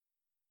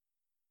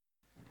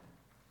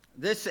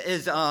This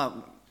is a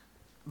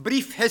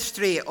brief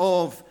history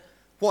of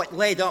what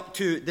led up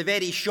to the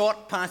very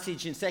short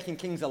passage in 2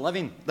 Kings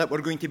 11 that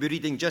we're going to be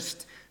reading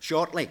just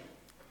shortly.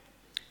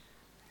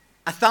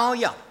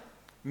 Athaliah,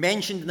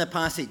 mentioned in the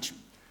passage,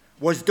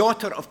 was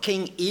daughter of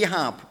King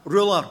Ahab,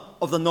 ruler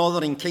of the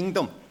northern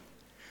kingdom,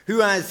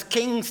 who, as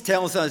Kings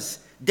tells us,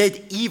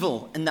 did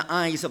evil in the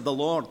eyes of the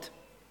Lord.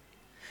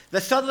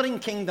 The southern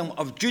kingdom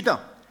of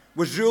Judah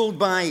was ruled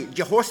by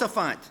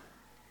Jehoshaphat,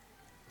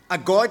 a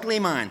godly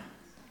man,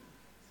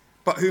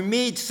 but who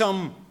made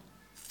some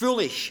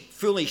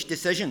foolish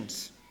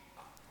decisions.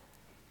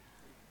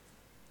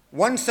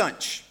 One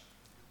such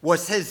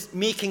was his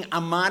making a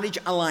marriage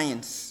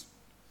alliance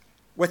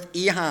with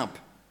Ahab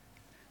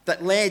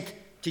that led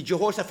to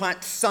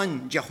Jehoshaphat's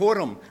son,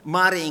 Jehoram,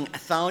 marrying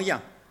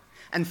Athaliah.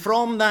 And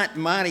from that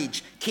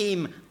marriage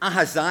came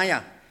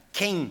Ahaziah,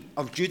 king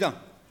of Judah.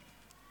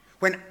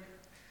 When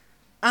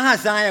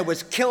Ahaziah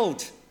was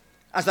killed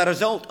as a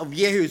result of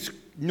Jehu's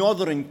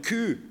northern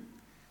coup,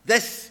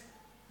 this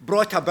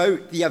brought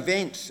about the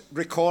events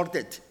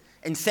recorded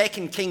in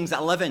 2 Kings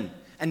 11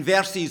 and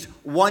verses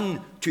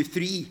 1 to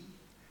 3.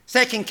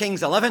 2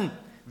 Kings 11,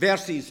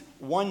 verses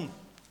 1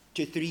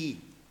 to 3.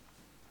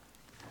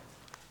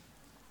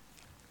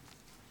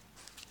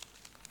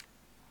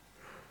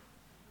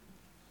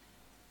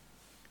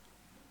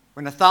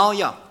 When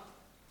Athaliah,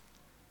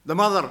 the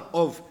mother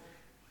of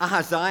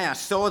Ahaziah,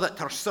 saw that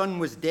her son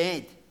was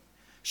dead,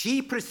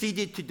 she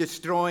proceeded to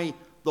destroy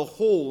the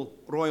whole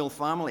royal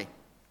family.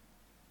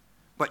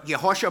 But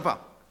Jehoshaphat,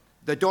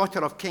 the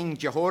daughter of King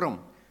Jehoram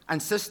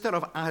and sister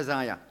of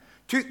Ahaziah,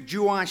 took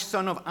Joash,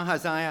 son of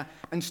Ahaziah,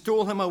 and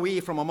stole him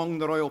away from among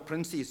the royal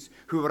princes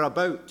who were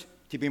about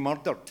to be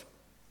murdered.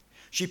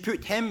 She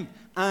put him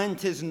and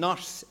his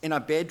nurse in a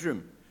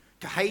bedroom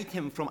to hide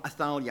him from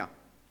Athaliah.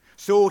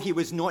 So he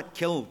was not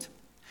killed.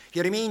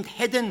 He remained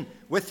hidden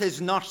with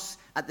his nurse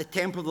at the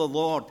temple of the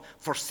Lord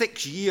for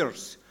 6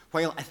 years,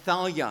 while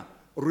Athaliah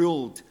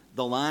ruled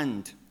the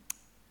land.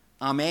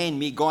 Amen.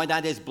 May God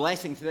add his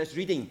blessing to this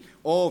reading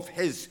of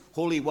his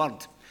holy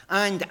word.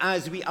 And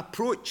as we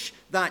approach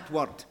that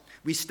word,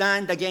 we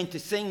stand again to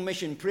sing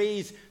Mission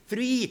Praise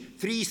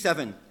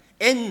 337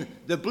 in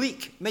the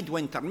bleak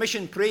midwinter.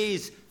 Mission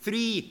Praise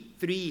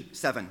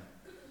 337.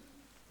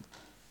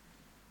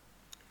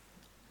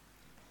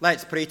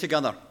 Let's pray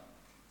together.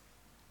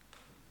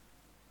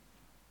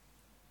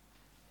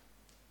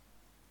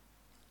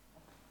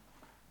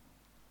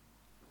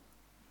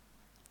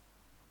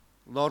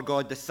 Lord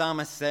God, the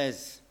psalmist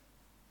says,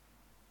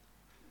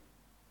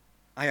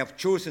 I have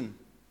chosen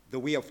the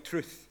way of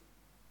truth.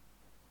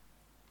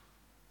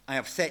 I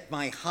have set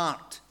my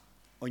heart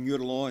on your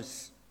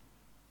laws.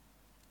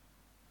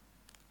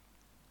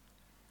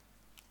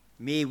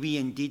 May we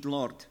indeed,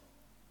 Lord,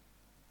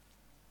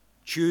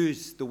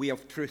 choose the way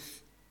of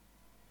truth.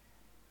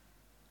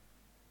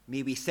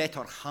 May we set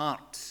our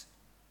hearts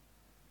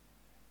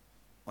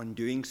on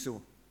doing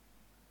so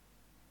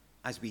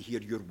as we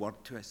hear your word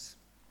to us.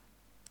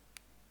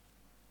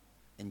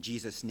 In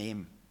Jesus'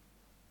 name,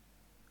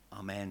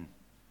 amen.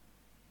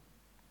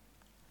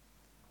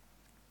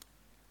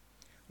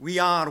 We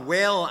are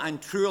well and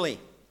truly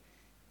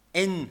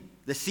in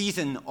the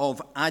season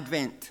of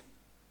Advent.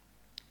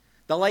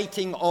 The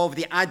lighting of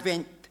the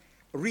Advent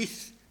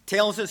wreath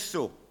tells us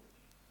so.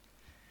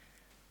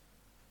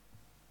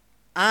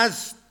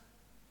 As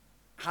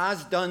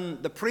has done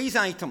the praise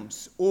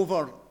items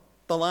over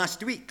the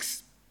last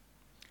weeks.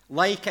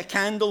 Like a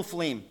candle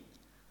flame,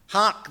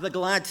 hark the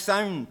glad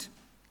sound.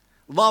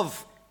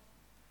 Love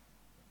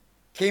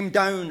came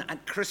down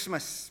at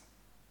Christmas.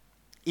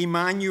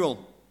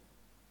 Emmanuel.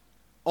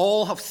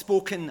 All have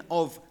spoken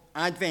of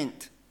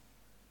Advent.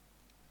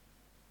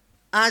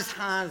 As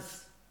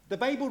has the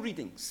Bible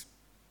readings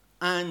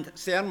and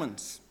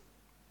sermons.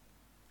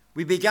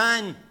 We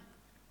began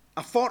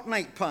a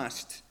fortnight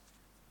past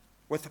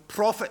with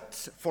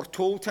prophets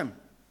foretold him.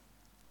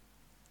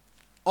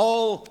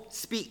 All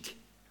speak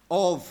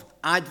of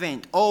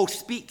Advent. All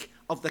speak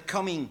of the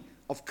coming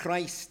of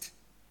Christ.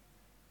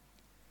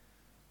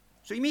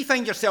 So you may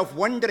find yourself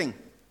wondering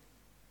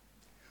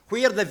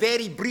where the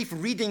very brief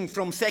reading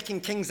from 2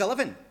 Kings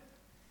 11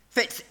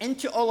 fits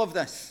into all of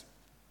this.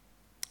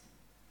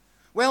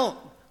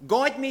 Well,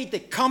 God made the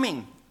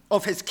coming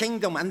of his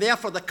kingdom and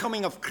therefore the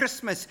coming of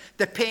Christmas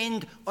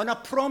depend on a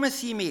promise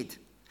he made.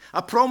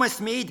 A promise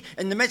made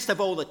in the midst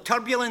of all the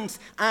turbulence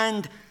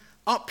and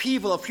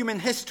upheaval of human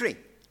history.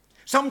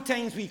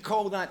 Sometimes we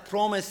call that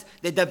promise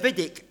the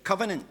Davidic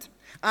covenant,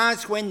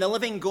 as when the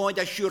living God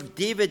assured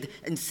David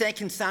in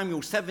 2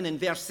 Samuel 7 and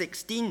verse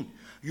 16,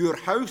 your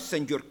house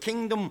and your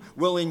kingdom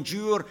will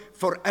endure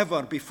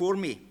forever before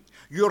me.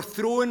 Your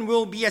throne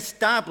will be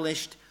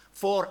established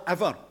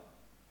forever.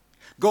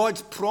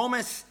 God's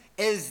promise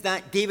is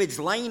that David's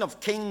line of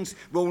kings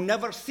will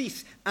never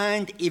cease,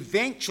 and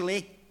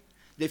eventually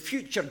the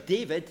future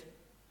David,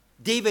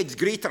 David's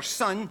greater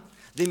son,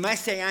 the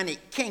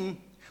Messianic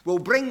king, will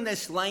bring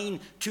this line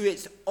to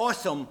its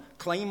awesome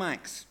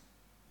climax.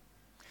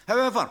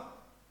 However,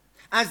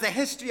 As the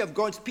history of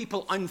God's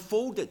people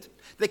unfolded,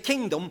 the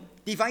kingdom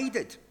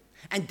divided.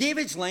 And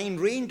David's line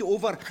reigned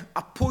over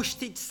a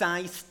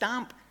postage-sized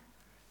stamp,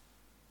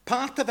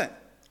 part of it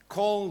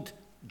called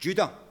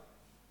Judah.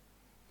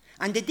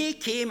 And the day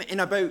came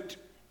in about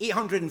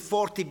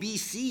 840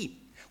 BC,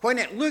 when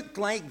it looked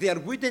like there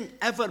wouldn't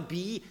ever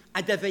be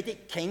a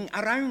Davidic king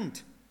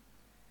around.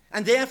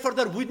 And therefore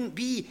there wouldn't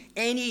be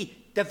any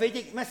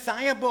Davidic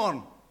Messiah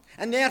born.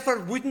 And therefore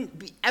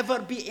wouldn't ever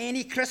be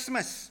any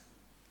Christmas.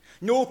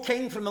 No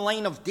king from the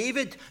line of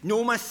David,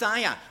 no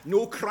Messiah,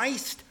 no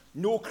Christ,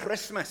 no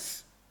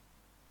Christmas.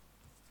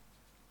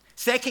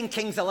 2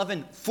 Kings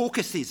 11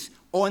 focuses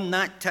on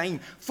that time,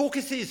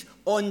 focuses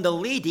on the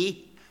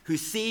lady who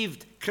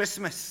saved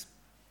Christmas.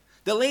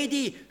 The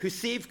lady who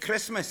saved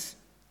Christmas.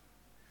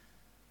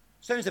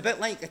 Sounds a bit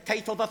like the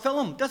title of a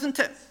film, doesn't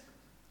it?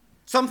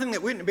 Something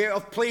that wouldn't be out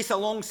of place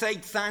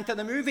alongside Santa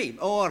the movie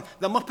or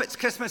The Muppets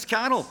Christmas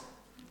Carol.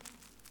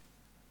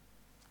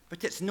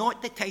 But it's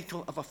not the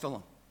title of a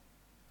film.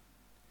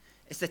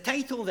 It's the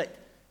title that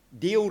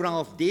Dale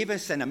Ralph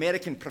Davis, an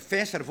American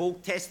professor of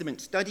Old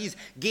Testament studies,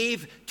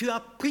 gave to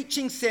a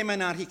preaching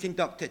seminar he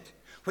conducted,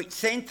 which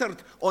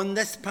centered on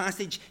this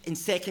passage in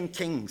 2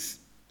 Kings,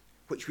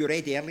 which we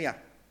read earlier,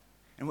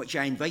 and which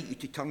I invite you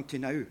to turn to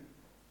now.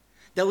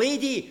 The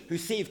lady who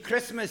saved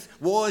Christmas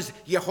was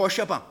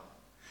Jehoshaphat.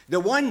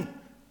 The one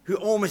who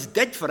almost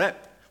did for it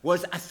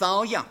was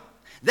Athaliah.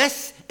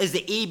 This is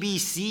the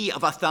ABC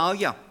of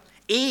Athaliah.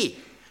 A,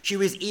 she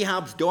was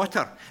Ahab's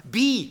daughter.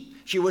 B,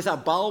 she was a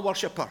Baal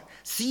worshipper.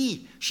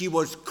 C, she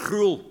was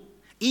cruel.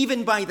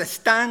 Even by the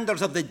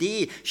standards of the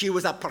day, she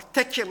was a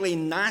particularly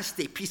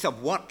nasty piece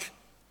of work.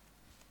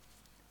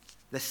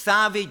 The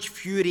savage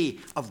fury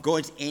of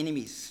God's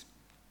enemies.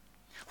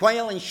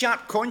 While in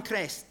sharp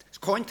contrast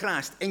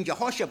in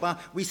Jehoshaphat,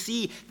 we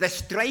see the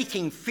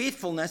striking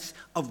faithfulness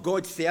of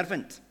God's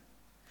servant.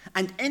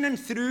 And in and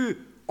through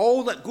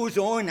all that goes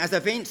on as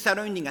events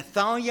surrounding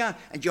Athaliah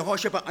and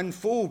Jehoshaphat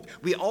unfold,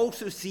 we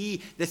also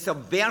see the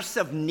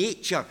subversive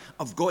nature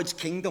of God's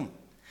kingdom.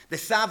 The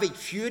savage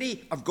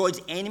fury of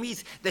God's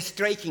enemies, the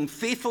striking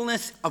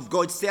faithfulness of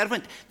God's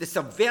servant, the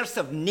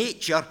subversive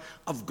nature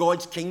of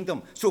God's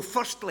kingdom. So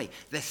firstly,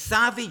 the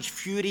savage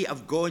fury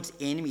of God's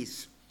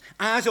enemies.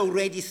 As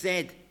already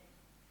said,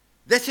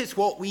 this is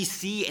what we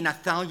see in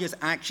Athaliah's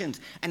actions,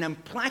 an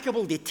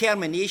implacable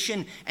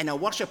determination in a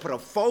worshipper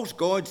of false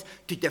gods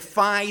to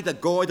defy the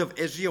God of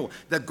Israel,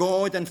 the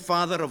God and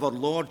Father of our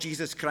Lord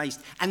Jesus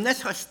Christ. And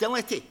this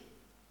hostility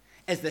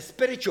is the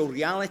spiritual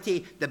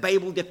reality the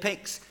Bible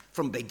depicts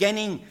from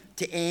beginning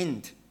to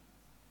end.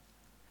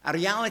 A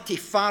reality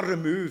far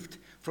removed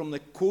from the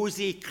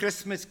cozy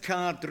Christmas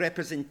card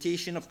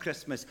representation of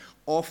Christmas,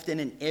 often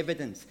in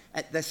evidence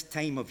at this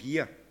time of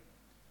year.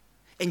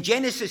 In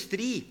Genesis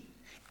 3,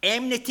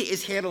 enmity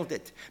is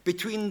heralded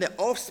between the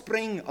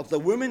offspring of the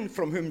woman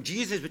from whom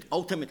Jesus would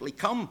ultimately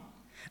come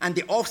and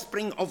the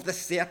offspring of the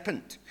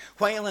serpent.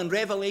 While in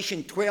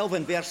Revelation 12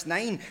 and verse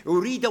 9, we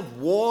read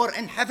of war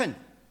in heaven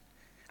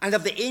and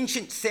of the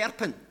ancient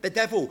serpent, the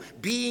devil,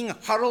 being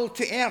hurled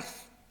to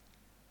earth.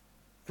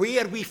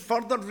 Where we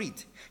further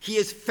read, he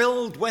is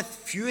filled with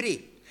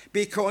fury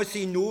because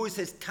he knows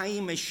his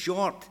time is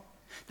short.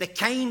 The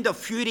kind of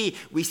fury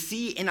we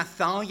see in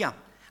Athaliah,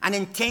 an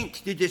intent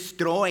to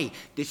destroy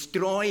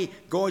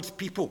God's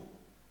people.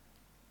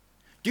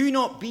 Do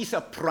not be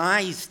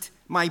surprised,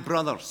 my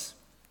brothers,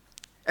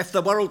 if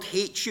the world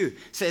hates you,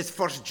 says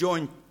 1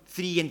 John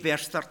 3 and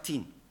verse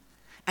 13.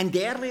 And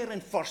earlier in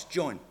 1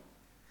 John,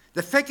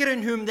 the figure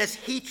in whom this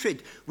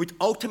hatred would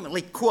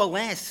ultimately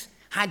coalesce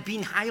had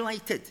been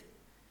highlighted.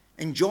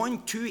 In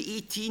John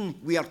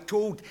 2:18, we are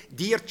told,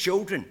 "Dear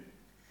children,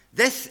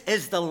 this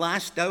is the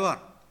last hour.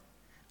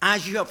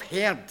 As you have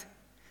heard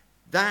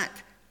that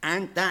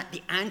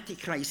the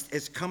Antichrist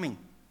is coming.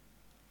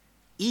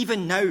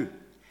 Even now,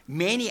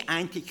 many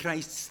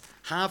Antichrists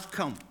have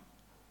come."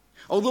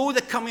 Although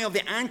the coming of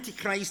the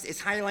Antichrist is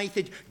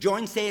highlighted,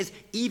 John says,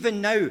 even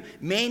now,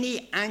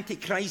 many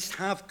Antichrists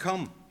have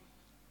come.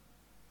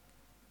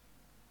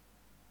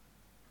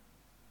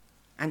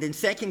 And in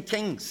 2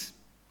 Kings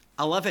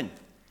 11,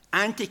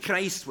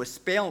 Antichrist was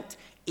spelt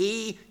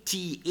A-T-H-A-L-I-A-H,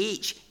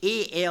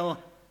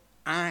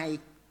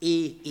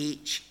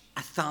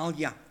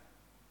 Athaliah.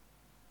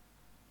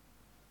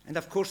 And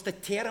of course, the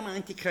term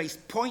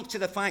Antichrist points to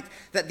the fact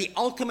that the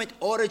ultimate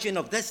origin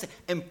of this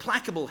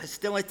implacable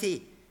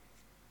hostility,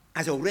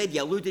 as already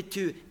alluded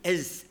to,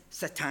 is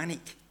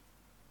satanic.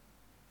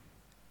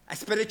 A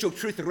spiritual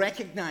truth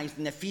recognized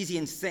in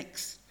Ephesians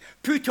 6.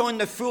 Put on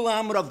the full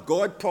armor of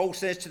God, Paul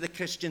says to the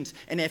Christians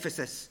in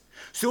Ephesus,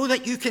 so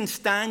that you can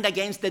stand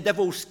against the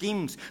devil's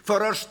schemes.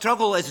 For our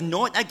struggle is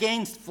not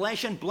against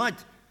flesh and blood,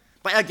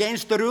 but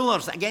against the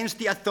rulers, against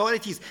the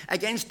authorities,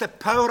 against the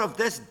power of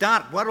this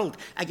dark world,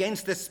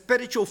 against the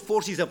spiritual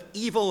forces of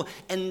evil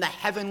in the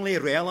heavenly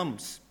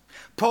realms.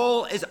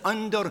 Paul is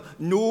under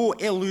no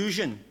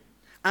illusion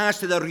as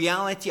to the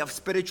reality of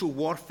spiritual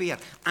warfare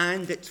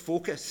and its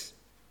focus.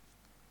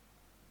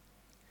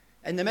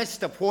 In the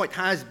midst of what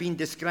has been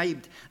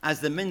described as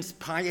the mince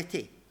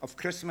piety of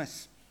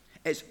Christmas,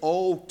 It's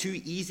all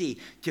too easy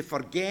to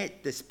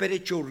forget the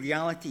spiritual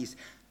realities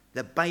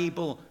the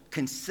Bible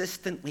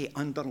consistently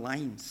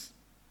underlines.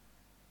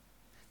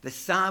 The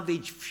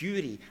savage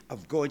fury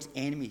of God's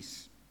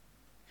enemies,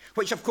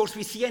 which of course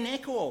we see an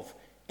echo of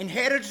in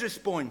Herod's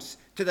response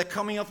to the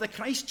coming of the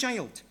Christ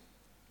child.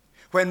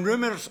 When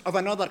rumors of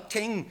another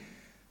king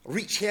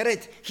reach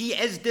Herod, he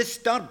is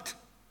disturbed.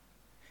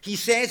 He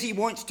says he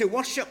wants to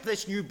worship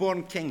this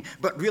newborn king,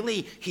 but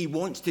really he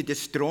wants to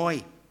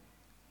destroy,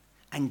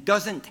 and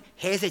doesn't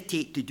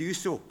hesitate to do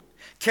so,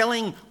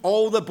 killing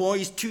all the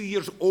boys 2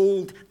 years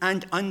old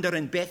and under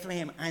in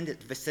Bethlehem and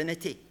its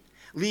vicinity,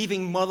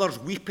 leaving mothers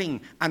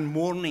weeping and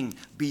mourning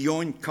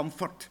beyond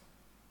comfort.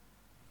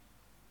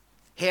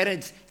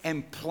 Herod's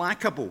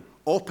implacable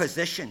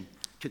opposition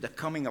to the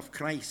coming of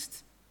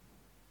Christ,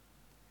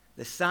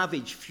 the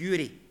savage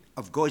fury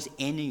of God's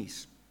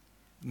enemies,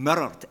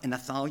 mirrored in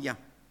Athaliah.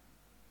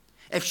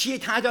 If she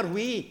had had her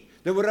way,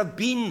 there would have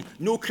been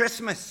no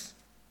Christmas.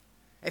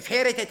 If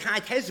Herod had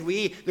had his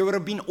way, there would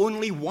have been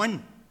only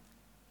one.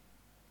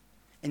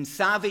 In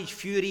savage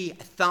fury,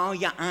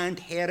 Athaliah and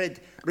Herod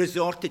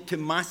resorted to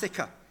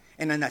massacre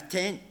in an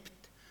attempt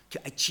to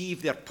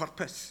achieve their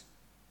purpose.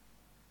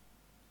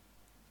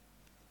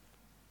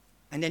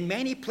 And in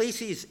many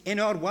places in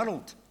our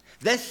world,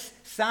 this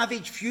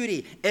savage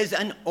fury is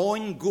an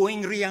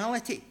ongoing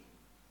reality.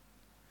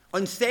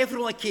 On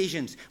several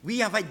occasions, we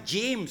have had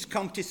James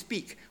come to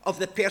speak of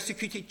the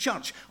persecuted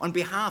church on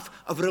behalf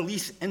of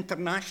Release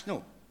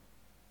International.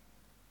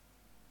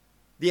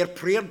 Their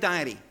prayer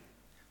diary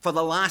for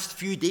the last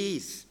few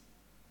days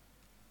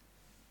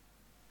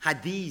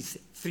had these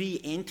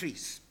 3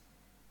 entries.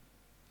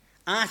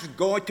 Ask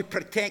God to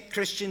protect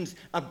Christians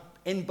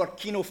in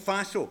Burkina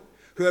Faso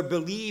who are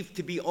believed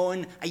to be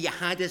on a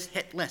jihadist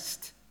hit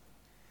list.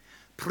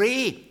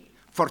 Pray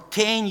for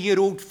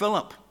 10-year-old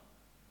Philip,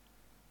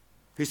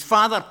 whose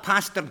father,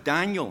 Pastor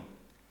Daniel,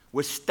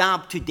 was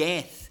stabbed to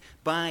death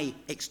by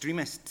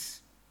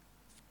extremists.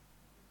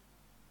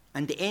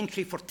 And the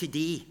entry for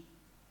today: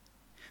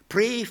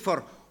 pray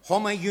for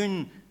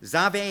Homayoun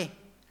Zaveh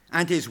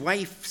and his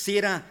wife,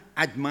 Sarah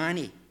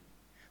Admani,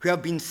 who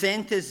have been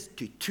sentenced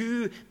to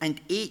 2 and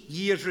 8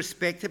 years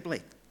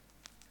respectively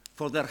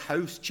for their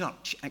house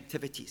church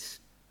activities.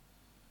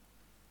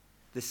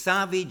 The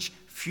savage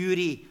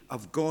fury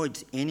of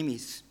God's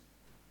enemies.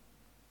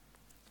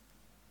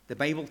 The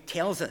Bible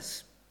tells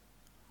us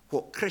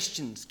what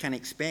Christians can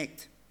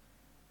expect.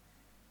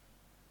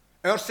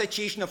 Our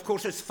situation, of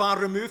course, is far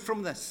removed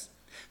from this.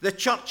 The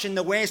church in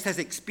the West has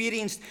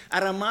experienced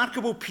a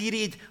remarkable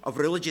period of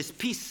religious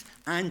peace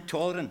and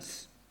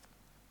tolerance.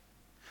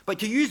 But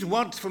to use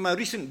words from a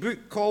recent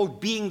book called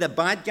Being the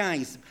Bad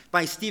Guys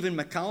by Stephen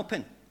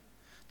McAlpin,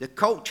 the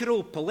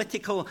cultural,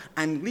 political,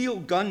 and legal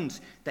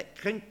guns that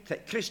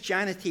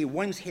Christianity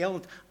once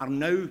held are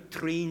now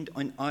trained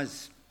on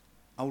us.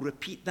 I'll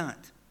repeat that.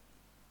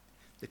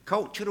 The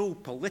cultural,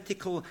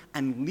 political,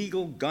 and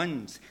legal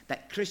guns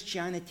that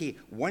Christianity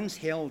once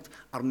held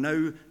are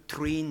now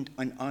trained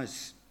on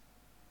us.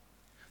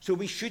 So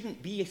we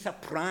shouldn't be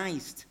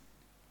surprised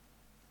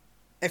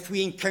if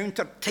we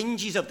encounter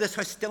tinges of this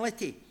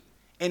hostility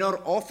in our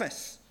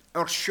office,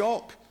 our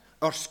shop,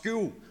 our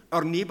school,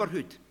 our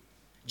neighborhood.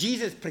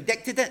 Jesus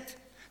predicted it,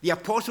 the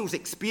apostles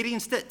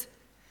experienced it,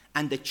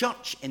 and the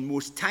church in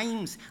most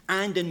times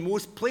and in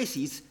most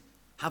places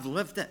have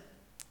lived it.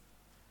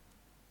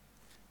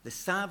 The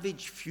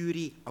savage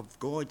fury of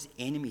God's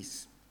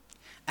enemies,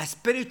 a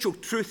spiritual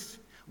truth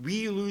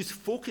we lose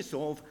focus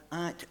of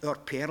at our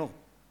peril.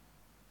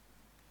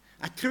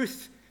 A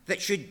truth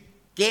that should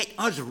get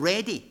us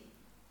ready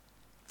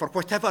for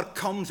whatever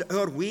comes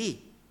our way,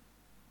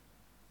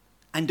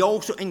 and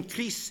also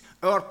increase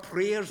our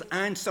prayers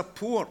and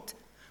support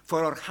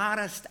for our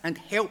harassed and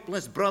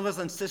helpless brothers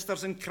and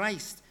sisters in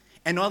Christ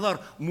in other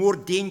more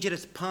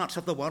dangerous parts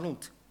of the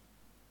world.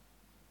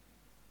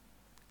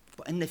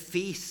 But in the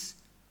face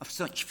of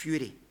such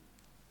fury,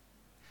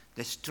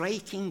 the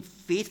striking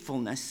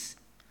faithfulness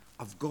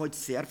of God's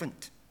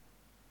servant,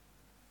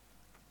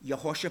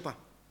 Jehoshaphat,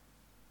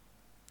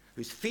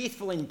 whose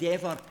faithful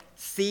endeavour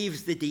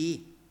saves the day.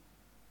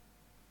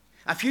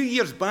 A few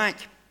years back,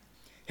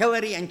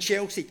 Hillary and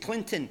Chelsea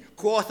Clinton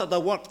co-authored a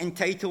work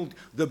entitled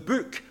The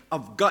Book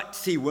of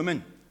Gutsy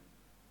Women.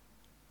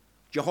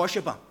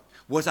 Jehoshaphat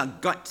was a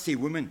gutsy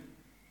woman.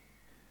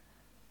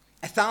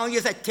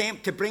 Athaliah's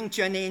attempt to bring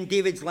to an end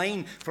David's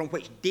line from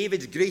which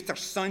David's greater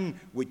son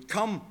would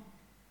come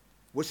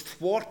was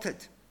thwarted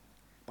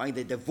by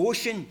the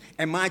devotion,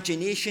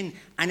 imagination,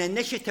 and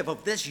initiative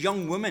of this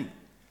young woman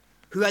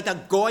who had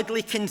a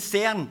godly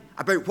concern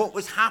about what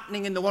was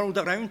happening in the world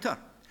around her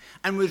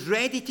and was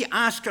ready to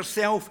ask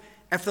herself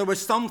if there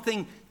was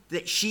something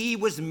that she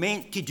was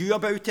meant to do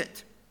about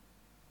it.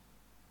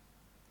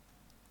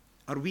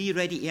 Are we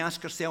ready to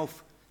ask ourselves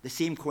the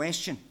same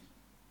question?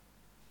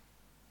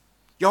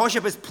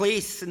 Jehoshaphat's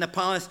place in the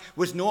palace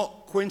was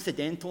not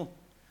coincidental,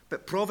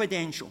 but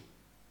providential.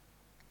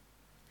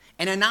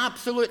 In an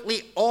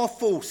absolutely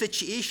awful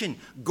situation,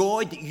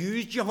 God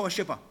used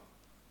Jehoshaphat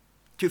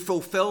to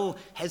fulfill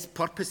his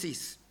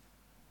purposes.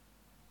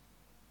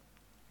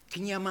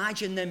 Can you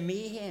imagine the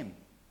mayhem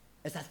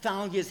as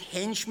Athaliah's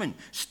henchmen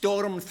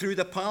stormed through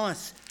the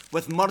palace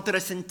with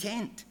murderous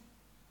intent?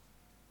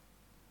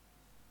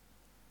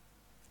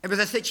 It was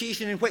a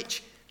situation in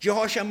which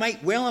Jehoshua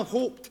might well have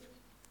hoped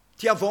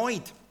to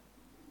avoid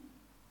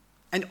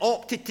and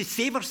opted to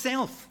save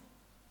herself.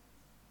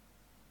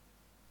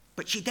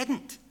 But she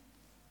didn't.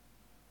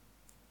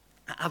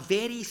 At a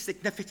very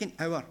significant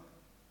hour,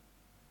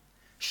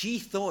 she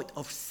thought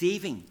of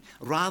saving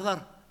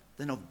rather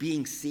than of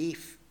being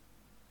safe.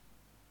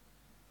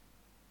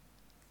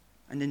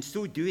 And in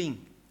so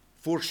doing,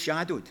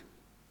 foreshadowed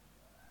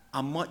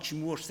a much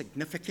more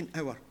significant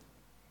hour.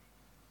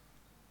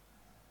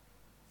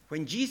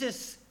 When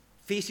Jesus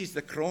faces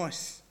the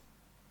cross,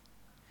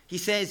 he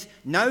says,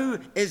 "Now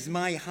is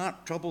my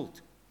heart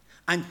troubled,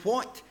 and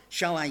what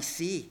shall I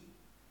say?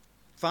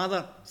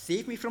 Father,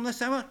 save me from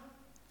this hour?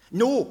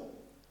 No,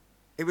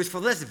 it was for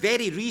this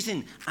very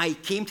reason I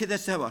came to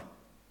this hour."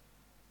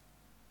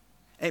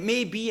 It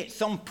may be at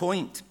some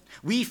point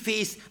we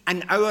face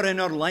an hour in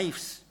our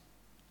lives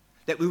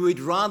that we would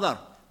rather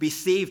be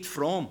saved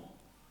from.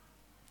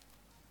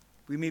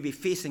 We may be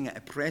facing it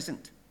at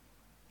present.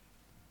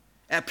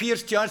 It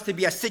appears to us to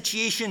be a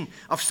situation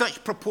of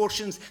such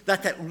proportions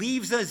that it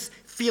leaves us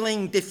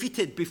feeling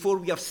defeated before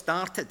we have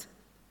started,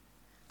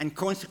 and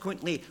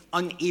consequently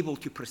unable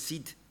to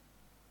proceed.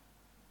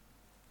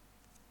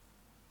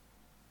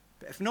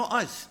 But if not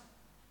us,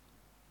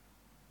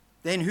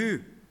 then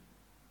who?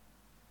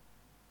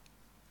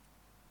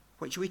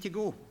 Which way to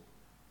go?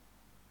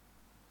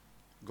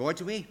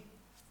 God's way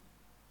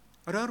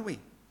or our way?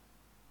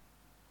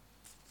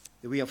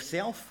 The way of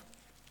self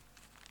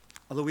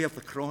or the way of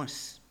the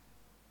cross?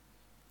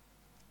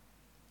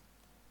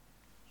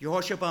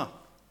 Jehoshaphat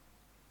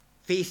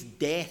faced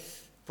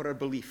death for her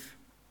belief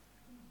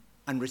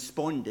and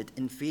responded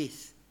in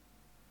faith.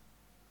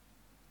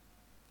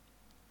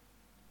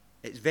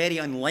 It's very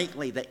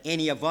unlikely that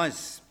any of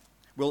us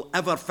will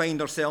ever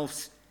find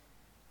ourselves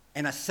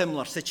in a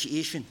similar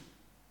situation.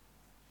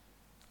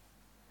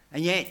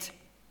 And yet,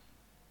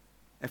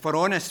 if we're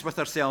honest with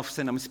ourselves,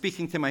 and I'm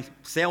speaking to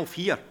myself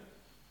here,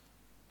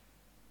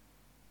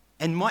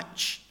 in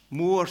much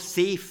more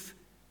safe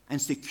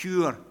and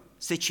secure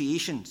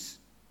situations,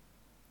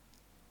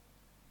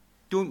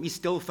 don't we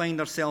still find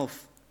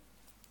ourselves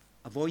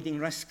avoiding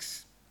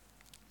risks,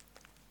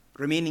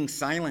 remaining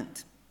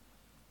silent,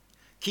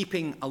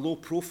 keeping a low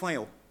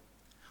profile,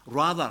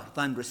 rather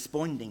than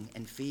responding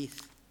in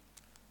faith?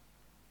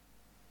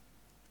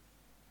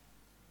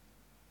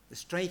 The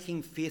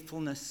striking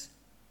faithfulness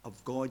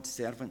of God's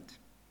servant.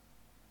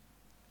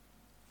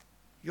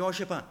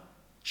 Jehoshaphat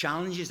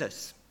challenges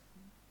us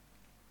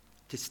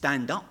to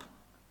stand up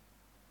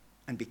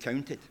and be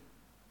counted.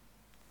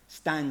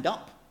 Stand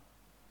up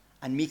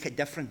and make a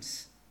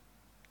difference.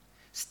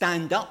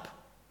 Stand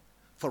up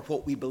for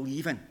what we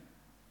believe in.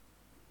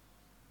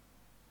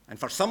 And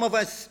for some of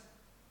us,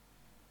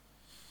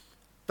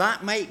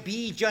 that might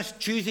be just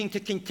choosing to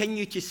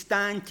continue to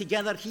stand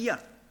together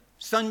here,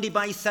 Sunday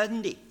by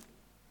Sunday,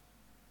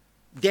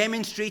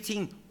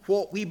 demonstrating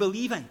what we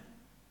believe in.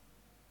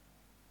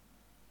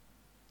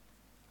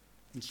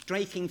 In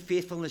striking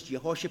faithfulness,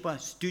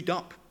 Jehoshaphat stood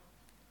up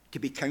to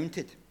be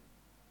counted.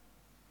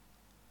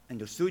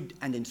 And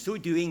in so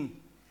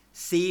doing,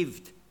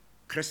 saved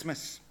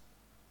Christmas.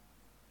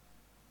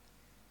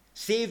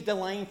 Saved the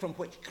line from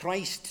which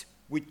Christ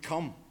would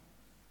come.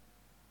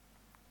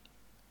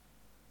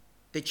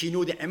 Did she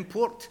know the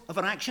import of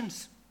her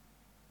actions?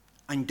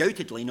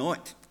 Undoubtedly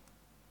not.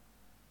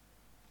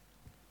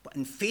 But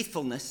in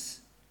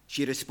faithfulness,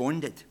 she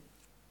responded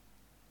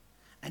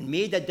and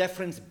made a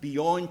difference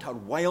beyond her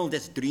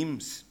wildest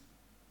dreams.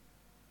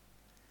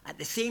 At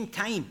the same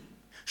time,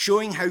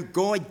 showing how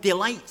God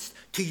delights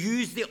to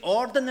use the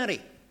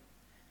ordinary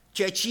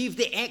to achieve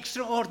the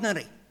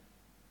extraordinary.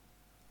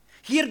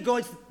 Here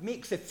God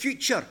makes the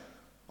future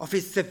of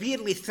his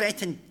severely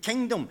threatened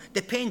kingdom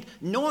depend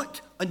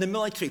not on the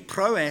military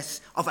prowess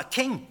of a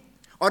king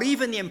or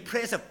even the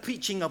impressive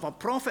preaching of a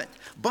prophet,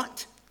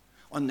 but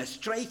on the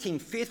striking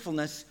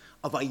faithfulness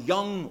of a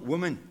young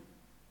woman.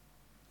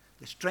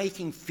 The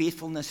striking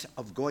faithfulness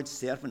of God's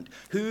servant,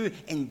 who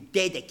in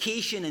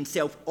dedication and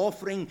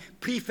self-offering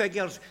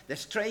prefigures the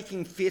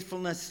striking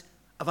faithfulness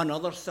of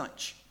another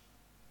such.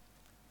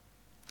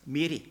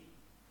 Mary,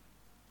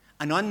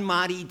 an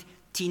unmarried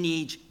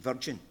teenage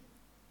virgin,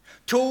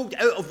 told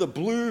out of the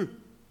blue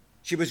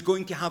she was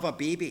going to have a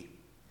baby,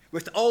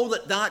 with all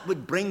that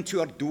would bring to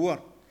her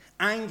door: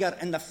 anger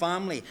in the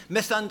family,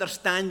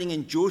 misunderstanding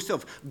in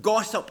Joseph,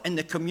 gossip in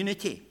the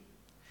community.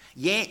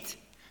 Yet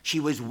she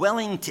was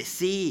willing to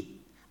say,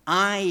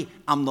 "I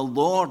am the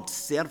Lord's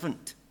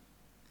servant.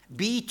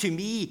 Be it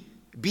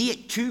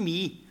to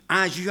me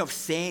as you have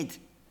said."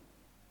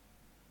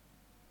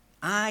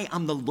 I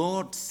am the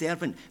Lord's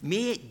servant.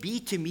 May it be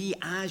to me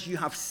as you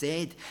have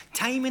said.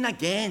 Time and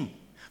again,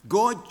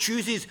 God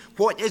chooses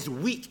what is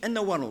weak in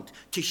the world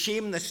to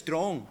shame the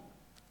strong.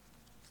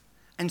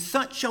 And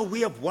such a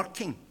way of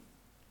working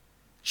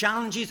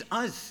challenges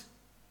us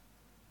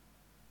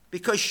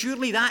Because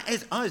surely that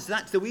is us.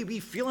 That's the way we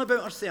feel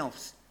about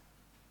ourselves.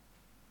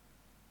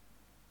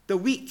 The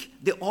weak,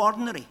 the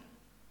ordinary.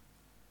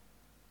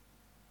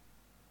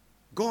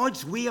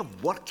 God's way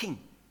of working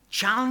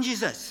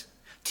challenges us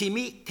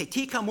to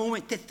take a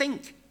moment to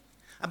think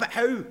about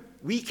how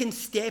we can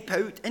step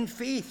out in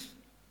faith.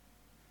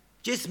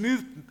 Just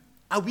move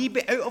a wee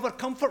bit out of our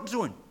comfort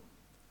zone.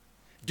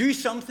 Do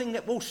something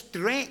that will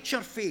stretch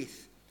our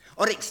faith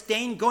or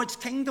extend God's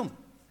kingdom.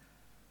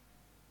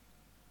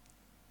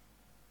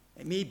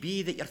 It may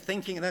be that you're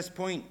thinking at this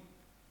point,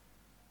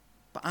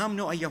 but I'm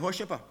not a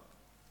Yehoshua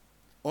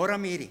or a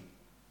Mary.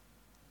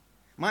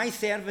 My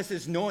service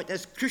is not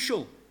as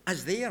crucial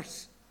as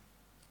theirs.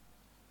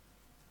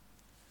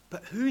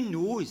 But who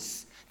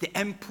knows the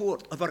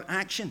import of our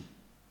action?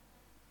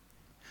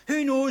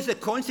 Who knows the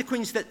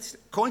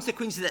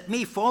consequences that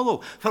may follow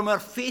from our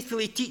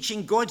faithfully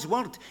teaching God's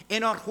word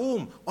in our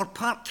home or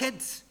park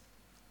kids?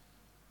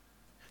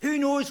 Who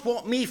knows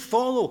what may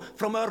follow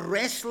from our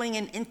wrestling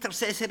in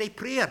intercessory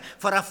prayer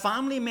for a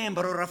family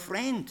member or a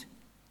friend?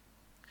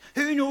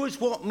 Who knows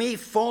what may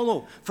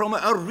follow from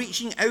our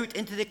reaching out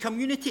into the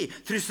community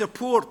through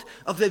support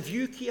of the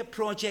View Care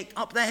project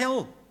up the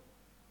hill?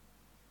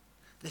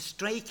 The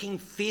striking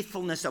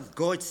faithfulness of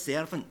God's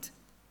servant.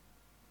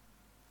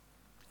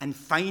 And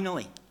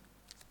finally,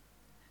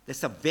 the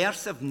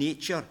subversive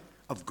nature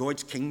of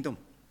God's kingdom.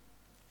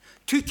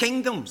 Two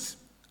kingdoms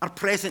are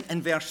present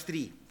in verse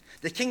 3.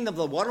 The kingdom of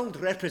the world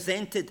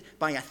represented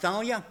by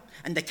Athaliah,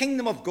 and the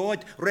kingdom of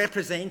God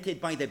represented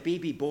by the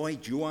baby boy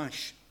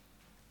Joash.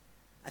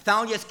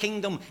 Athaliah's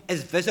kingdom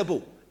is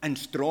visible and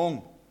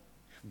strong.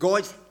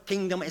 God's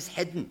kingdom is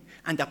hidden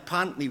and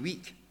apparently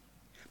weak,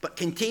 but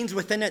contains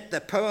within it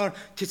the power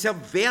to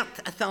subvert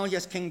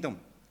Athaliah's kingdom.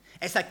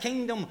 It's a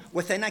kingdom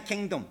within a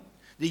kingdom.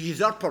 The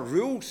usurper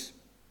rules,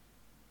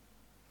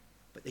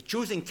 but the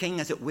chosen king,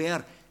 as it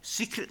were,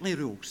 secretly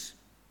rules.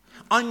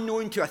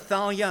 Unknown to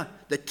Athaliah,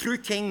 the true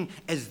king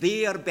is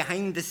there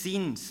behind the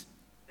scenes.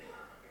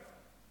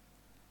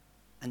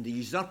 And the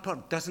usurper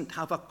doesn't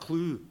have a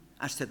clue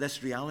as to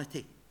this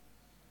reality.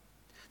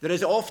 There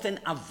is often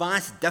a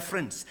vast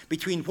difference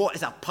between what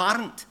is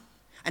apparent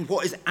and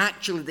what is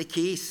actually the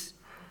case.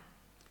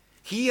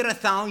 Here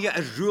Athaliah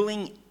is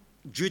ruling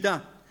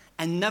Judah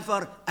and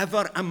never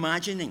ever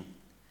imagining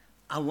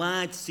a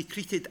lad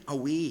secreted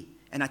away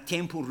in a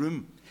temple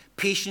room,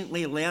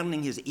 patiently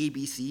learning his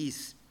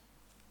ABCs.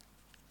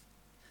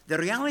 The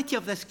reality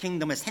of this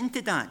kingdom is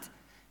hinted at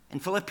in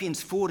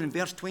Philippians 4 and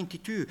verse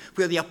 22,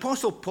 where the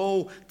Apostle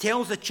Paul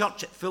tells the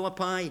church at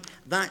Philippi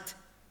that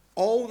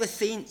all the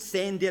saints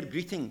send their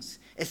greetings,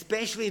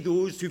 especially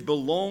those who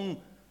belong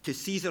to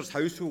Caesar's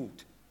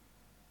household.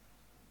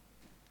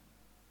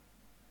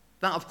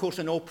 That, of course,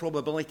 in all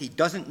probability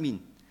doesn't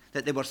mean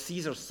that they were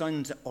Caesar's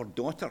sons or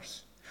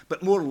daughters,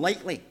 but more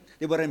likely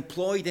they were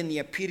employed in the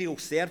imperial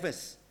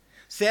service.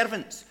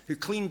 Servants who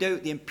cleaned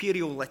out the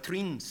imperial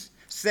latrines.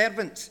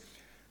 Servants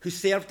who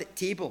served at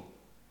table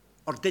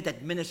or did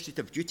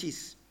administrative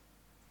duties.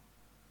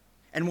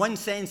 In one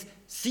sense,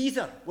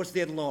 Caesar was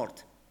their lord.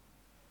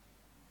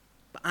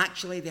 But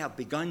actually they have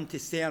begun to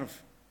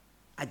serve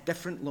a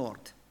different lord.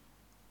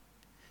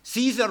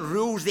 Caesar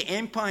rules the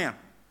empire,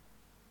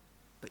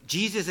 but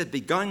Jesus had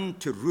begun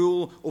to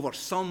rule over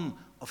some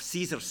of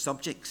Caesar's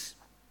subjects.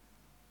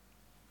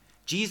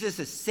 Jesus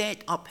has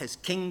set up his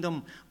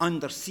kingdom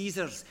under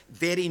Caesar's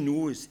very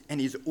nose in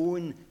his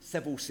own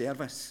civil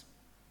service.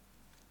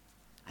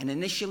 An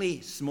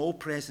initially small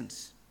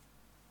presence,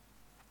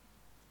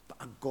 but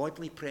a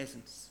godly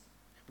presence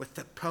with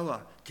the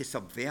power to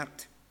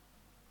subvert.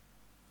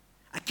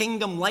 A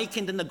kingdom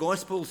likened in the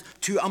Gospels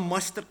to a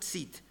mustard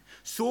seed,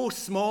 so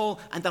small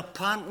and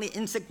apparently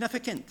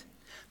insignificant,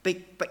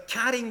 but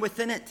carrying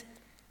within it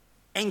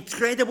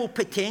incredible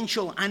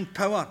potential and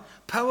power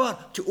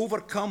to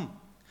overcome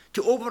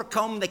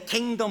the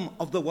kingdom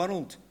of the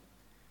world,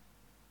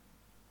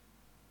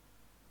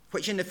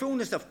 which in the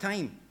fullness of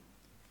time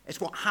is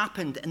what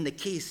happened in the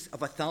case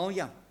of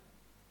Athaliah,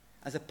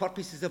 as the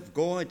purposes of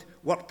God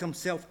worked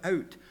himself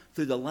out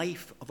through the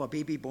life of a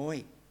baby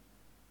boy.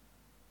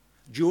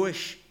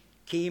 Joash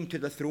came to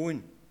the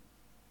throne,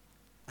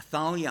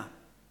 Athaliah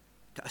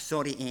to a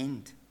sorry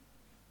end.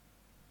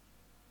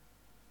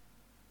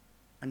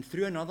 And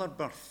through another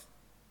birth,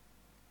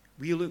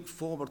 we look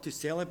forward to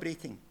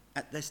celebrating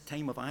at this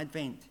time of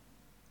Advent.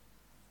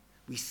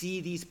 We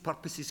see these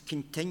purposes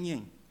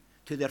continuing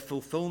to their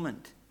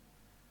fulfillment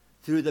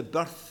through the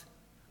birth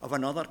of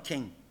another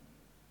king.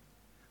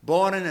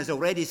 Born, as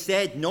already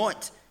said,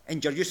 not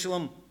in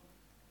Jerusalem,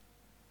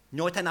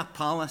 not in a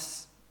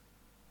palace,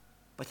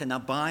 but in a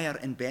byre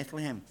in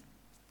Bethlehem.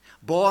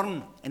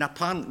 Born in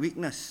apparent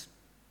weakness,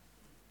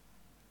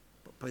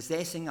 but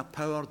possessing a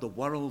power the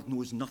world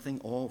knows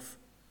nothing of.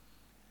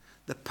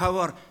 The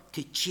power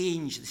to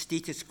change the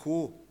status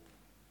quo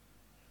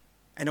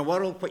in a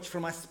world which,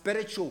 from a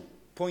spiritual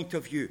point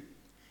of view,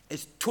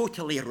 is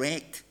totally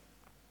wrecked.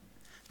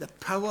 The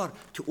power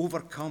to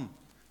overcome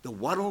the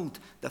world,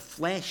 the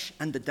flesh,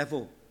 and the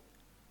devil.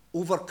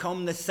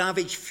 Overcome the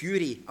savage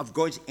fury of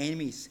God's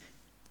enemies.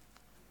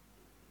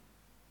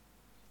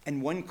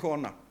 In one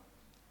corner,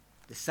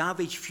 the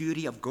savage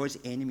fury of God's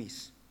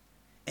enemies.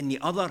 In the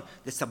other,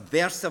 the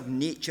subversive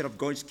nature of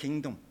God's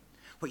kingdom,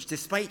 which,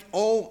 despite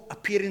all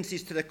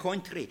appearances to the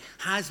contrary,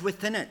 has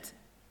within it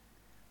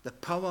the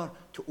power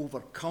to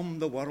overcome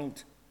the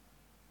world.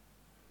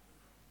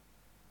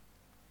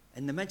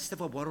 In the midst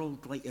of a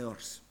world like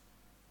ours,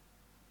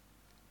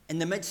 in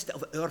the midst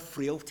of our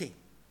frailty,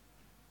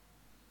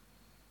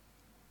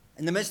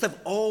 in the midst of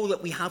all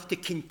that we have to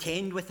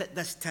contend with at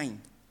this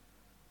time,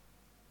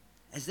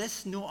 is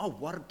this not a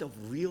word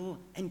of real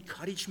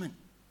encouragement?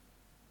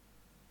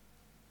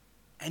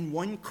 In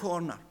one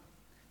corner,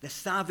 the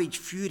savage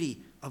fury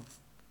of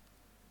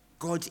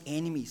God's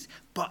enemies,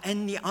 but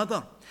in the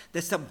other,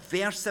 the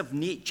subversive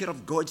nature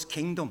of God's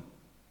kingdom.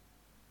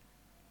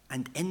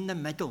 And in the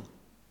middle,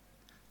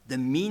 the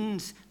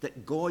means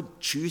that God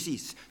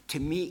chooses to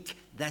make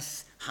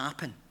this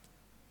happen.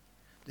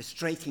 The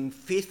striking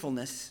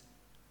faithfulness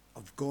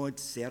of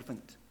God's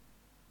servant,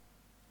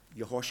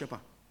 Jehoshaphat,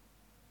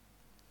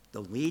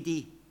 the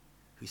lady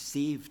who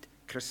saved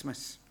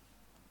Christmas.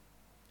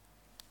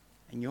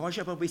 In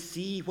Jehoshaphat, we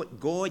see what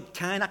God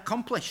can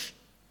accomplish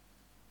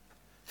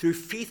through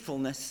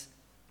faithfulness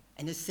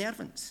in his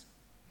servants.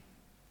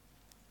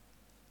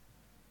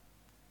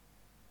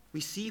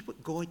 We see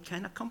what God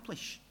can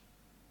accomplish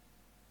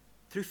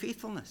through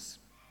faithfulness.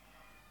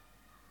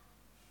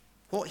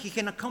 What he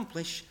can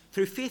accomplish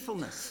through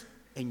faithfulness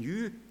in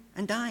you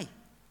and I.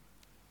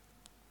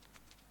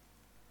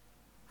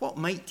 What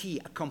might he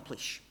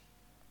accomplish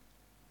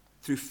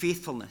through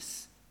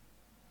faithfulness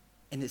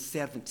in his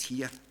servants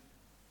here?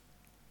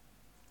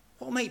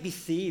 What might be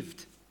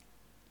saved?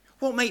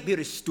 What might be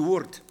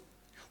restored?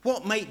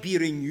 What might be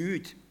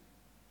renewed?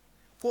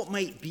 What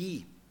might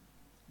be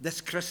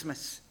this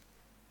Christmas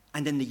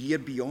and in the year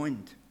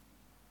beyond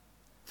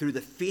through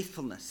the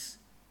faithfulness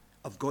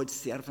of God's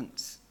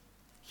servants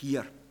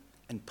here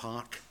in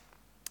Park?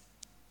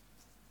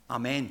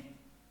 Amen.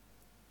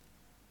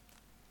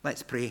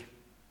 Let's pray.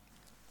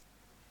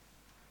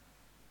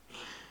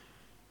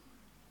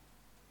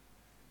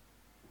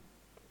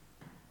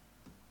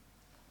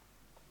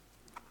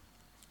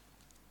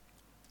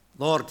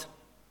 Lord,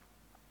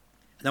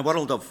 in a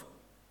world of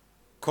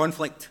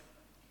conflict,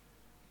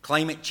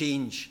 climate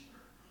change,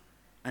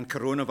 and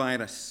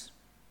coronavirus,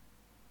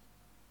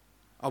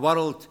 a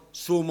world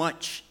so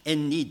much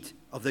in need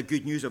of the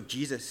good news of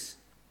Jesus,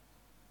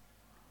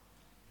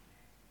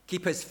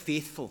 keep us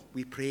faithful,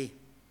 we pray.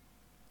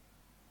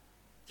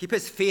 Keep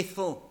us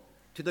faithful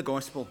to the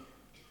gospel.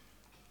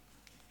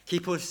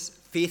 Keep us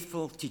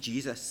faithful to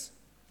Jesus.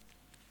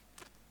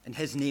 In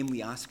his name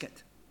we ask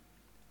it.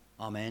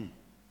 Amen.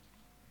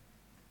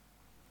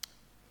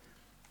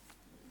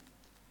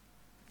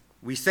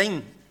 We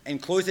sing in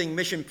closing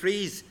mission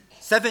praise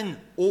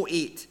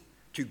 708.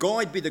 To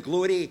God be the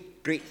glory,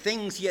 great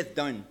things he hath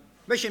done.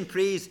 Mission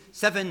praise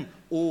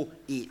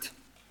 708.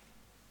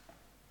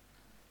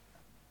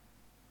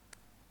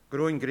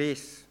 Grow in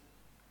grace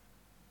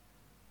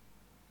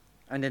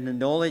and in the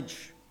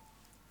knowledge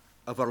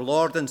of our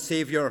Lord and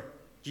Saviour,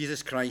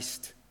 Jesus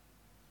Christ.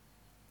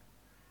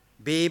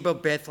 Babe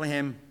of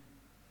Bethlehem,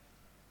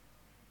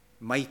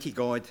 mighty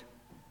God,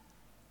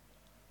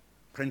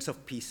 Prince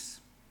of Peace,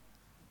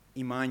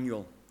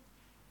 Emmanuel,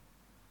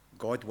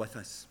 God with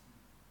us.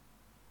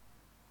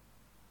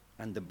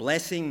 And the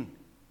blessing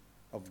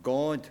of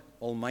God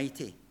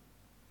Almighty,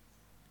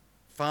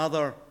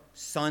 Father,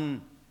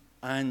 Son,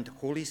 and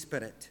Holy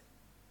Spirit,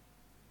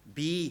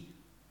 be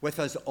with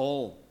us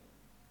all,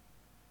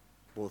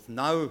 both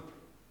now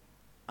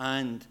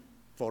and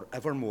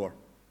forevermore.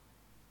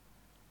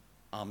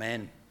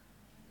 Amen.